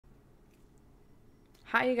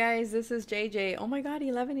Hi, you guys. This is JJ. Oh my God,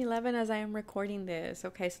 11:11 as I am recording this.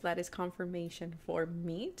 Okay, so that is confirmation for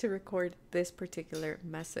me to record this particular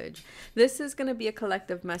message. This is going to be a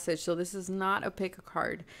collective message, so this is not a pick a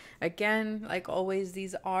card. Again, like always,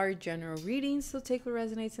 these are general readings, so take what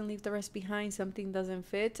resonates and leave the rest behind. Something doesn't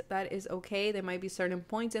fit, that is okay. There might be certain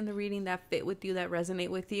points in the reading that fit with you, that resonate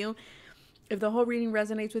with you. If the whole reading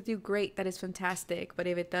resonates with you, great, that is fantastic. But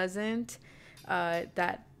if it doesn't,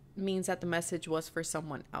 that means that the message was for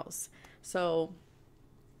someone else. So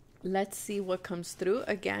let's see what comes through.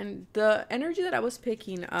 Again, the energy that I was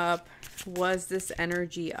picking up was this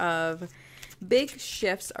energy of big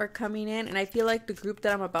shifts are coming in, and I feel like the group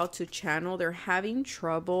that I'm about to channel, they're having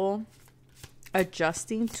trouble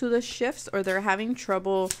adjusting to the shifts, or they're having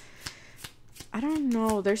trouble, I don't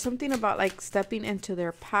know, there's something about like stepping into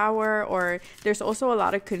their power, or there's also a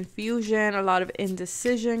lot of confusion, a lot of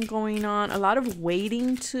indecision going on, a lot of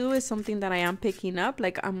waiting too is something that I am picking up.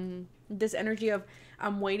 Like this energy of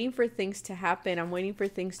I'm waiting for things to happen, I'm waiting for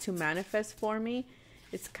things to manifest for me.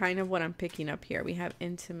 It's kind of what I'm picking up here. We have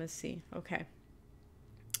intimacy. Okay.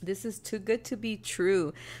 This is too good to be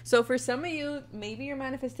true. So for some of you, maybe your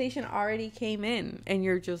manifestation already came in and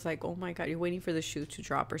you're just like, oh my God, you're waiting for the shoe to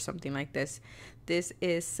drop or something like this. This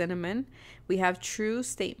is cinnamon. We have true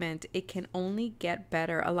statement. It can only get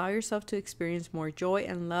better. Allow yourself to experience more joy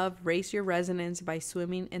and love. Raise your resonance by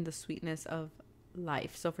swimming in the sweetness of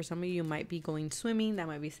life. So for some of you, you might be going swimming. That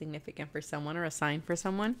might be significant for someone or a sign for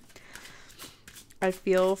someone. I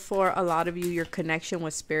feel for a lot of you, your connection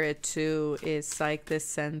with spirit too is like this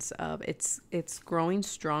sense of it's growing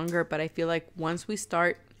stronger. But I feel like once we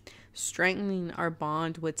start strengthening our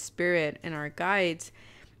bond with spirit and our guides,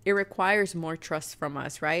 it requires more trust from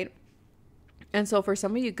us, right? And so for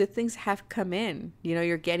some of you, good things have come in. You know,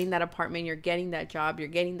 you're getting that apartment, you're getting that job, you're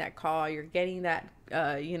getting that call, you're getting that,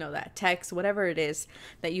 that text, whatever it is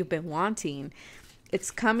that you've been wanting. It's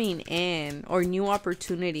coming in, or new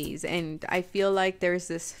opportunities. And I feel like there's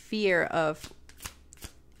this fear of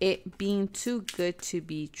it being too good to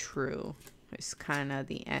be true. It's kind of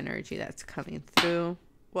the energy that's coming through.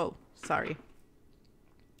 Whoa, sorry.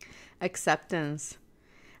 Acceptance.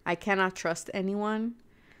 I cannot trust anyone.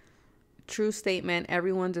 True statement.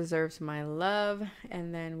 Everyone deserves my love.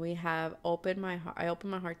 And then we have open my heart. I open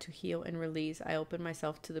my heart to heal and release. I open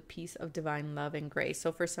myself to the peace of divine love and grace.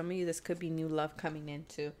 So for some of you, this could be new love coming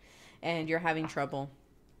into, and you're having trouble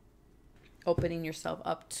opening yourself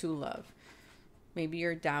up to love. Maybe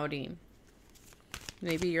you're doubting.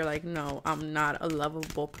 Maybe you're like, no, I'm not a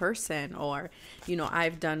lovable person, or,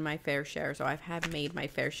 I've done my fair shares, or I've made my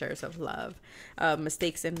fair shares of love,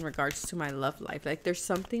 mistakes in regards to my love life. Like there's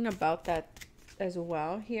something about that as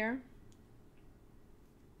well here.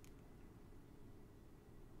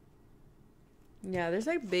 Yeah, there's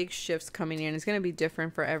like big shifts coming in. It's going to be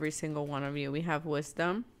different for every single one of you. We have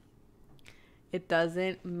wisdom. It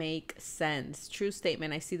doesn't make sense. True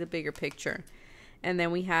statement. I see the bigger picture. And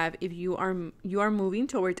then we have, if you are moving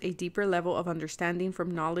towards a deeper level of understanding,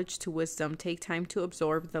 from knowledge to wisdom, take time to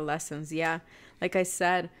absorb the lessons. Yeah, like I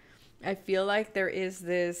said, I feel like there is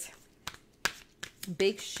this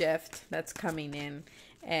big shift that's coming in,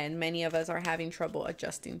 and many of us are having trouble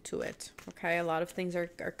adjusting to it. Okay, a lot of things are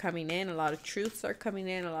coming in, a lot of truths are coming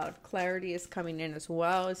in, a lot of clarity is coming in as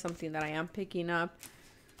well. It's something that I am picking up.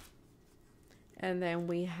 And then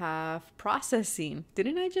we have processing.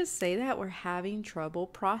 Didn't I just say that? We're having trouble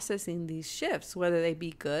processing these shifts, whether they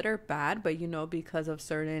be good or bad, but because of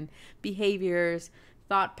certain behaviors,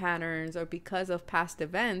 thought patterns, or because of past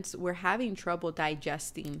events, we're having trouble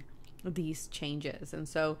digesting these changes. And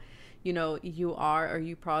so,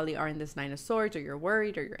 you probably are in this Nine of Swords, or you're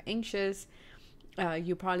worried, or you're anxious.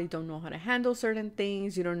 You probably don't know how to handle certain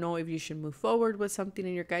things. You don't know if you should move forward with something,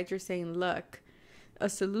 and your guides are saying, look, a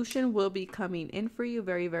solution will be coming in for you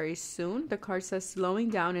very, very soon. The card says slowing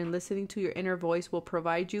down and listening to your inner voice will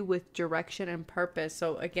provide you with direction and purpose.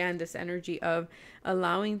 So again, this energy of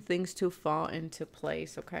allowing things to fall into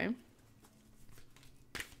place, okay?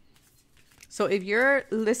 So if you're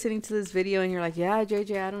listening to this video and you're like, yeah,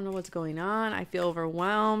 JJ, I don't know what's going on, I feel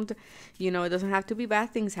overwhelmed. It doesn't have to be bad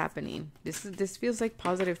things happening. This feels like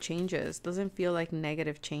positive changes. Doesn't feel like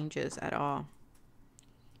negative changes at all.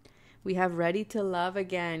 We have ready to love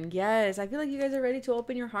again. Yes, I feel like you guys are ready to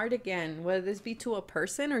open your heart again, whether this be to a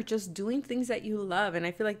person or just doing things that you love. And I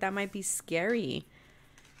feel like that might be scary.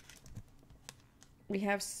 We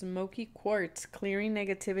have smoky quartz, clearing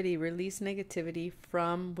negativity, release negativity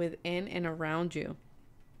from within and around you.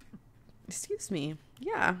 Excuse me.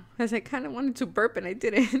 Yeah, as I kind of wanted to burp and I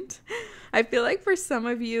didn't. I feel like for some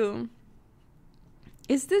of you,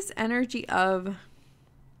 is this energy of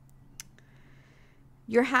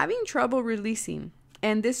You're having trouble releasing,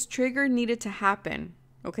 and this trigger needed to happen.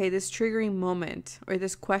 Okay, this triggering moment or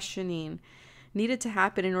this questioning needed to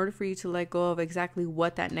happen in order for you to let go of exactly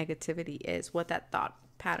what that negativity is, what that thought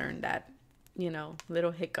pattern, that, you know,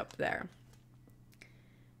 little hiccup there.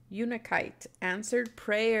 Unikite, answered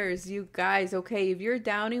prayers, you guys. Okay, if you're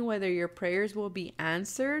doubting whether your prayers will be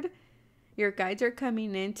answered, your guides are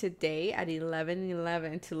coming in today at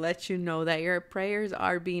 11:11 to let you know that your prayers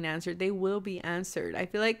are being answered. They will be answered. I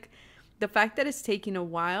feel like the fact that it's taking a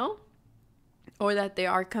while, or that they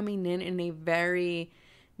are coming in a very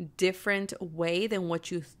different way than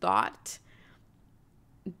what you thought,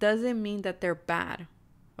 doesn't mean that they're bad.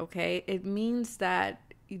 Okay, it means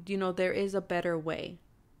that, you know, there is a better way.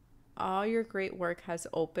 All your great work has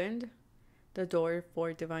opened the door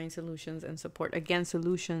for divine solutions and support. Again,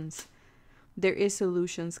 solutions. There is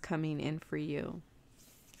solutions coming in for you.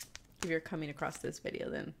 If you're coming across this video,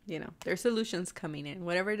 then, you know, there's solutions coming in,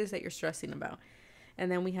 whatever it is that you're stressing about.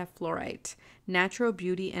 And then we have fluorite, natural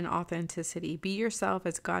beauty and authenticity. Be yourself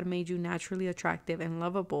as God made you, naturally attractive and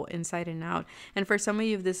lovable inside and out. And for some of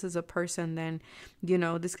you, if this is a person, then, you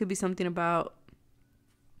know, this could be something about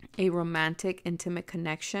a romantic, intimate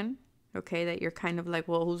connection. Okay, that you're kind of like,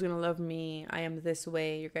 well, who's going to love me? I am this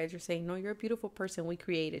way. Your guys are saying, no, you're a beautiful person. We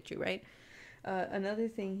created you, right? Another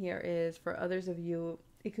thing here is for others of you,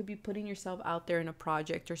 it could be putting yourself out there in a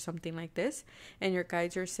project or something like this. And your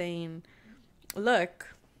guides are saying,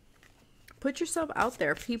 look, put yourself out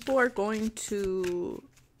there. People are going to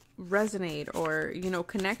resonate or, you know,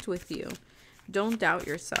 connect with you. Don't doubt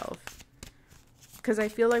yourself. Because I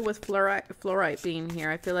feel like with fluorite being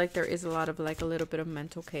here, I feel like there is a lot of like a little bit of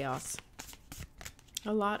mental chaos.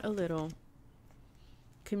 A little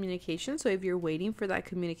communication. So if you're waiting for that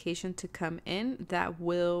communication to come in, that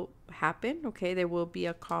will happen. Okay, there will be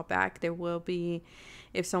a callback. There will be,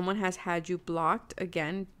 if someone has had you blocked,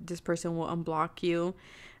 again, this person will unblock you.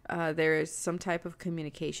 There is some type of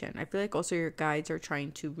communication. I feel like also your guides are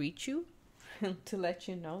trying to reach you to let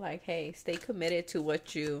you know, like, hey, stay committed to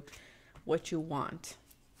what you want,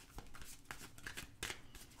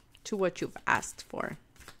 to what you've asked for.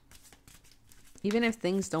 Even if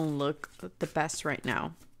things don't look the best right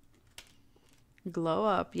now. Glow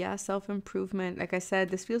up. Yeah, self-improvement. Like I said,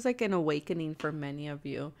 this feels like an awakening for many of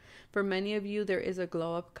you. For many of you, there is a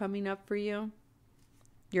glow up coming up for you.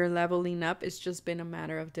 You're leveling up. It's just been a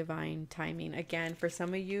matter of divine timing. Again, for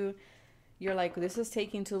some of you, you're like, this is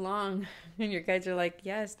taking too long. And your guides are like,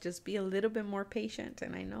 yes, just be a little bit more patient.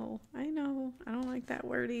 And I know. I don't like that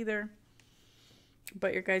word either.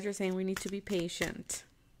 But your guides are saying we need to be patient.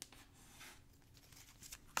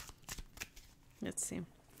 Let's see.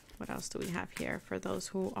 What else do we have here for those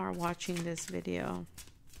who are watching this video?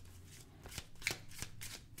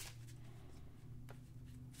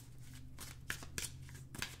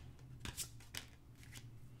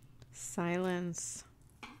 Silence.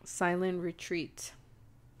 Silent retreat.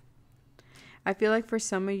 I feel like for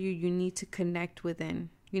some of you, you need to connect within.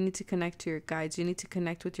 You need to connect to your guides. You need to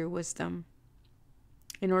connect with your wisdom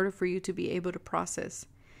in order for you to be able to process.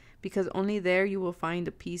 Because only there you will find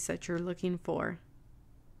the peace that you're looking for.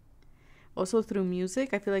 Also through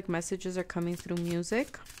music. I feel like messages are coming through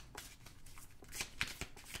music.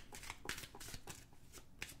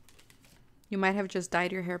 You might have just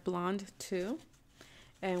dyed your hair blonde too.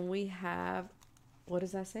 And we have, what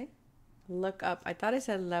does that say? Look up. I thought it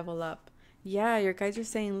said level up. Yeah, your guys are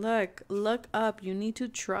saying, look up. You need to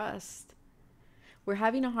trust. We're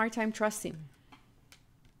having a hard time trusting.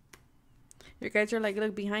 Your guys are like,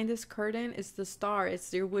 look, behind this curtain is the star.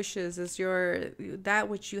 It's your wishes. It's that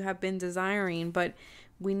which you have been desiring. But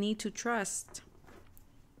we need to trust.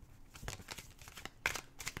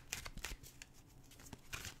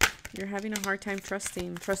 You're having a hard time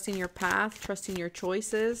trusting. Trusting your path. Trusting your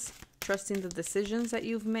choices. Trusting the decisions that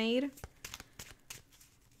you've made.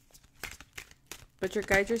 But your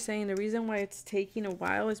guides are saying the reason why it's taking a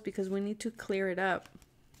while is because we need to clear it up.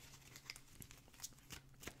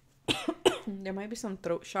 There might be some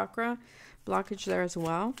throat chakra blockage there as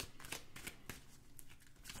well.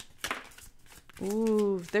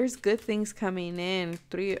 Ooh, there's good things coming in.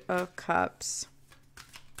 3 of Cups.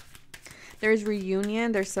 There's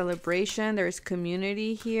reunion. There's celebration. There's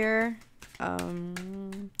community here.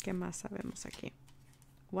 ¿Qué más sabemos aquí?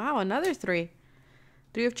 Wow, another 3.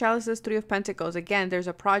 3 of Chalices, 3 of Pentacles. Again, there's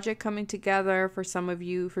a project coming together for some of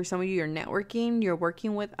you. For some of you, you're networking. You're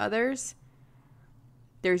working with others.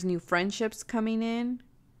 There's new friendships coming in.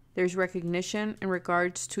 There's recognition in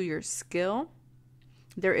regards to your skill.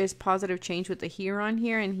 There is positive change with the Huron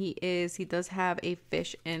here. And he does have a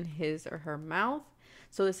fish in his or her mouth.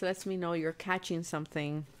 So this lets me know you're catching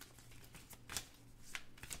something.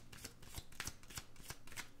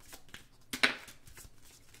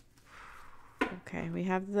 Okay, we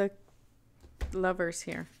have the Lovers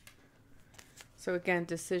here. So again,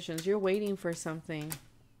 decisions. You're waiting for something.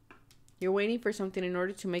 You're waiting for something in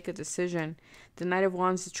order to make a decision. The Knight of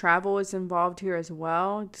Wands, travel is involved here as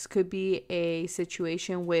well. This could be a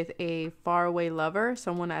situation with a faraway lover,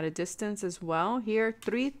 someone at a distance as well. Here,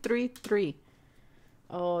 333.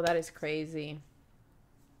 Oh, that is crazy.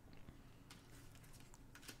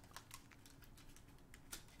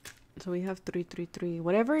 So we have 333.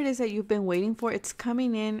 Whatever it is that you've been waiting for, it's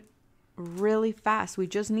coming in really fast. We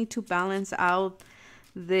just need to balance out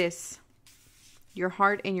this, your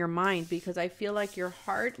heart and your mind, because I feel like your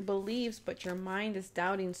heart believes, but your mind is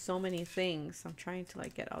doubting so many things. I'm trying to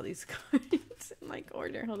like get all these cards in like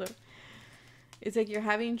order. Hold up. It's like you're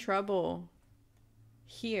having trouble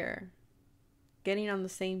here getting on the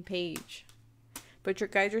same page, but your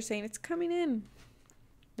guides are saying it's coming in.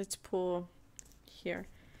 Let's pull here.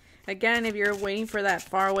 Again, if you're waiting for that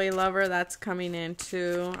faraway lover, that's coming in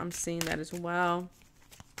too. I'm seeing that as well.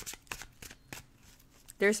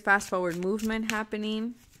 There's fast forward movement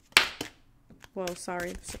happening. Whoa,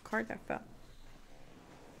 sorry. There's a card that fell.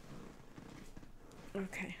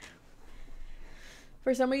 Okay.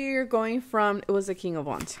 For some of you, you're going from, it was the King of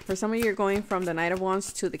Wands. For some of you, you're going from the Knight of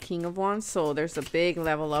Wands to the King of Wands. So there's a big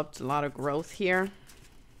level up, a lot of growth here.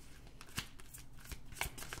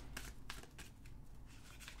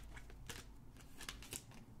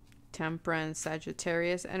 Temperance,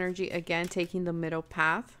 Sagittarius energy. Again, taking the middle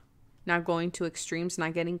path. Not going to extremes,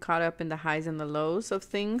 not getting caught up in the highs and the lows of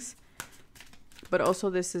things. But also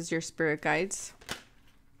this is your spirit guides.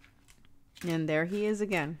 And there he is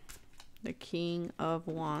again. The King of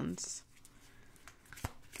Wands.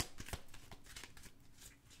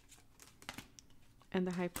 And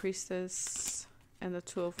the High Priestess and the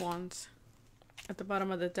Two of Wands. At the bottom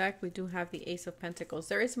of the deck, we do have the Ace of Pentacles.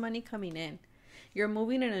 There is money coming in. You're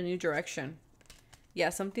moving in a new direction. Yeah,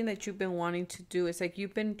 something that you've been wanting to do. It's like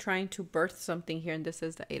you've been trying to birth something here. And this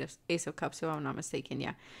is the Ace of Cups, if I'm not mistaken.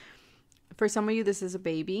 Yeah. For some of you, this is a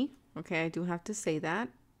baby. Okay, I do have to say that.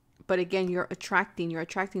 But again, you're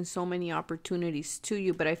attracting so many opportunities to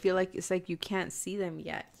you. But I feel like it's like you can't see them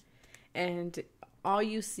yet. And all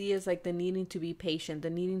you see is like the needing to be patient, the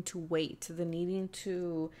needing to wait, the needing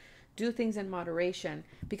to do things in moderation.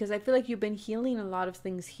 Because I feel like you've been healing a lot of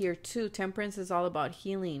things here too. Temperance is all about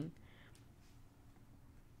healing.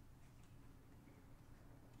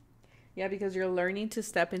 Yeah, because you're learning to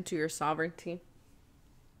step into your sovereignty.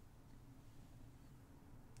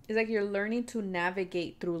 It's like you're learning to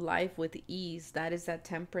navigate through life with ease. That is that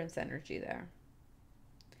temperance energy there.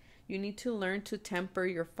 You need to learn to temper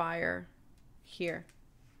your fire here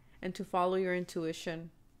and to follow your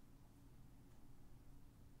intuition.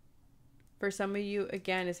 For some of you,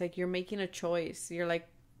 again, it's like you're making a choice. You're like,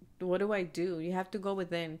 what do I do? You have to go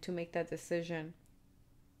within to make that decision.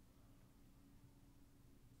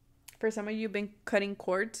 For some of you, you've been cutting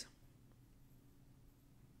cords.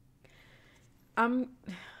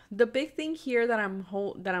 The big thing here that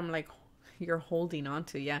I'm like, you're holding on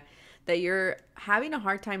to, yeah, that you're having a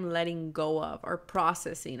hard time letting go of or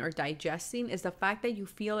processing or digesting is the fact that you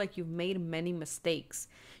feel like you've made many mistakes.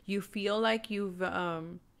 You feel like you're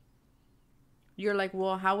like,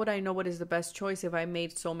 well, how would I know what is the best choice if I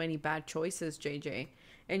made so many bad choices, JJ?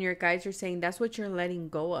 And your guides are saying that's what you're letting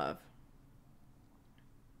go of.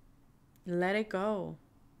 Let it go.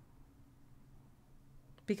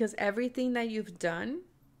 Because everything that you've done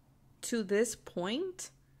to this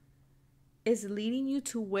point is leading you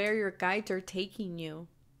to where your guides are taking you.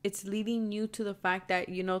 It's leading you to the fact that,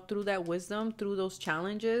 you know, through that wisdom, through those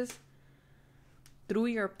challenges, through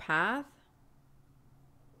your path,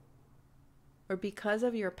 or because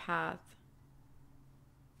of your path,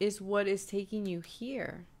 is what is taking you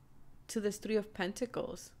here to this Three of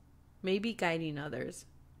Pentacles, maybe guiding others.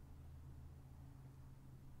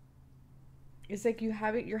 It's like you're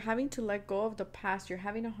having to let go of the past. You're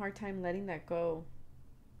having a hard time letting that go.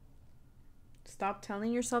 Stop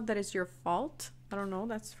telling yourself that it's your fault. I don't know.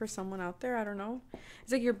 That's for someone out there. I don't know.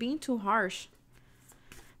 It's like you're being too harsh.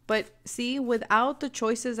 But see, without the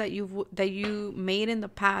choices that you made in the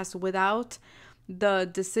past, without the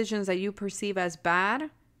decisions that you perceive as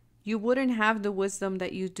bad, you wouldn't have the wisdom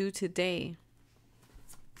that you do today.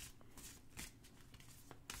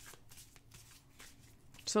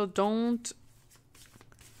 So don't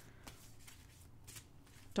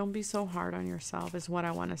be so hard on yourself is what I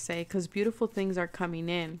want to say, because beautiful things are coming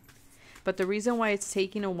in. But the reason why it's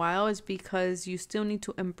taking a while is because you still need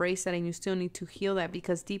to embrace that and you still need to heal that,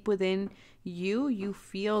 because deep within you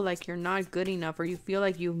feel like you're not good enough, or you feel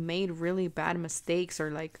like you've made really bad mistakes, or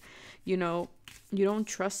like, you know, you don't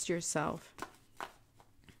trust yourself.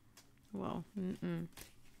 Well,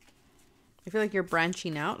 I feel like you're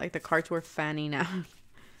branching out, like the cards were fanning out.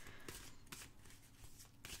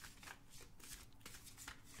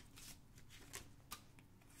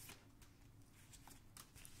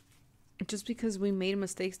 Just because we made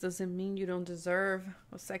mistakes doesn't mean you don't deserve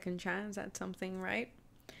a second chance at something, right?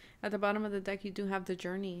 At the bottom of the deck, you do have the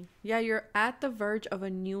journey. Yeah, you're at the verge of a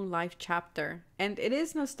new life chapter. And it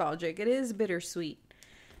is nostalgic. It is bittersweet,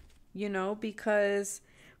 you know, because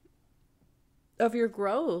of your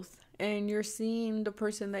growth. And you're seeing the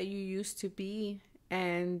person that you used to be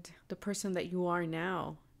and the person that you are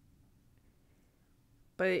now.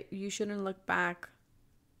 But you shouldn't look back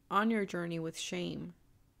on your journey with shame.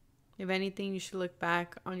 If anything, you should look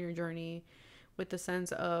back on your journey with a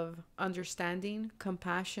sense of understanding,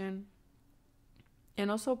 compassion, and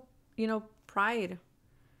also, you know, pride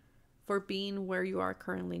for being where you are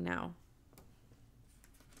currently now.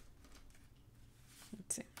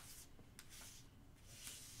 Let's see.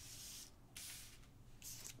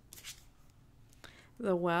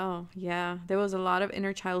 The well, yeah. There was a lot of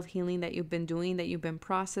inner child healing that you've been doing, that you've been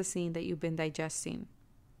processing, that you've been digesting.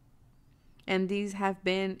 And these have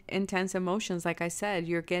been intense emotions. Like I said,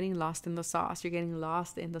 you're getting lost in the sauce. You're getting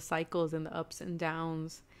lost in the cycles and the ups and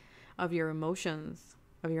downs of your emotions,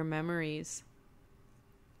 of your memories.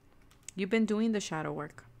 You've been doing the shadow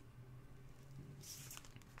work.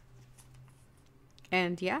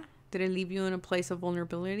 And yeah, did it leave you in a place of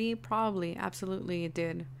vulnerability? Probably. Absolutely it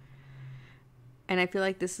did. And I feel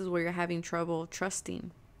like this is where you're having trouble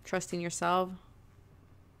trusting yourself.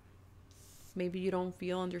 Maybe you don't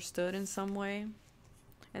feel understood in some way.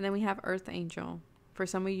 And then we have Earth Angel. For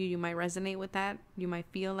some of you, you might resonate with that. You might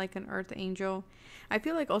feel like an Earth Angel. I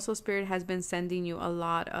feel like also Spirit has been sending you a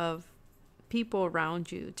lot of people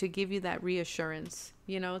around you to give you that reassurance,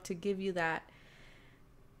 you know, to give you that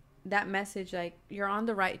message like you're on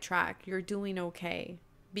the right track. You're doing okay.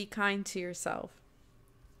 Be kind to yourself.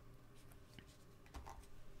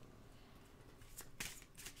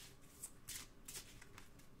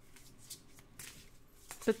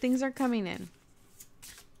 But things are coming in.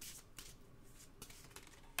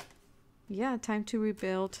 Yeah, time to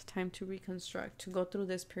rebuild, time to reconstruct, to go through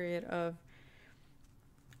this period of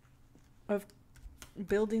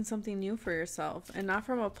building something new for yourself. And not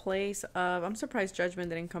from a place of, I'm surprised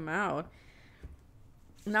Judgment didn't come out.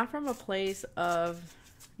 Not from a place of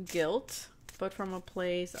guilt, but from a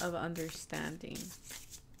place of understanding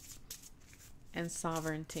and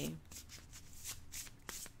sovereignty.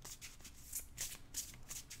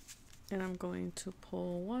 And I'm going to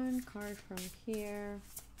pull one card from here.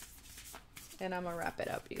 And I'm going to wrap it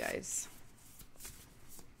up, you guys.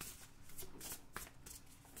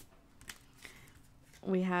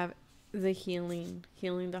 We have the healing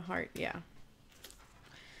the heart. Yeah.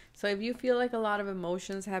 So if you feel like a lot of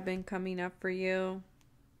emotions have been coming up for you,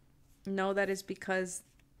 know that it's because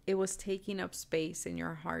it was taking up space in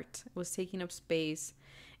your heart. It was taking up space.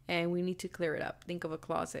 And we need to clear it up. Think of a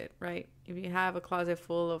closet, right? If you have a closet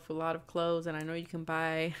full of a lot of clothes, and I know you can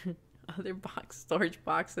buy other storage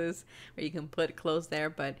boxes where you can put clothes there,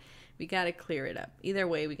 but we got to clear it up. Either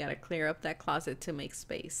way, we got to clear up that closet to make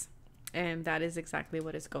space. And that is exactly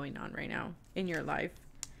what is going on right now in your life.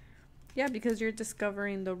 Yeah, because you're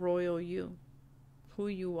discovering the royal you, who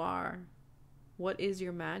you are, what is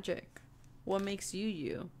your magic, what makes you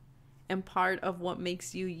you. And part of what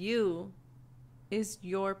makes you you is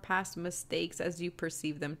your past mistakes as you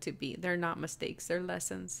perceive them to be. They're not mistakes, they're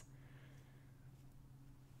lessons.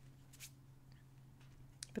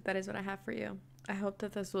 But that is what I have for you. I hope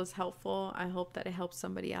that this was helpful. I hope that it helps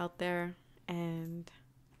somebody out there. And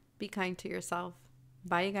be kind to yourself.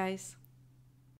 Bye, you guys.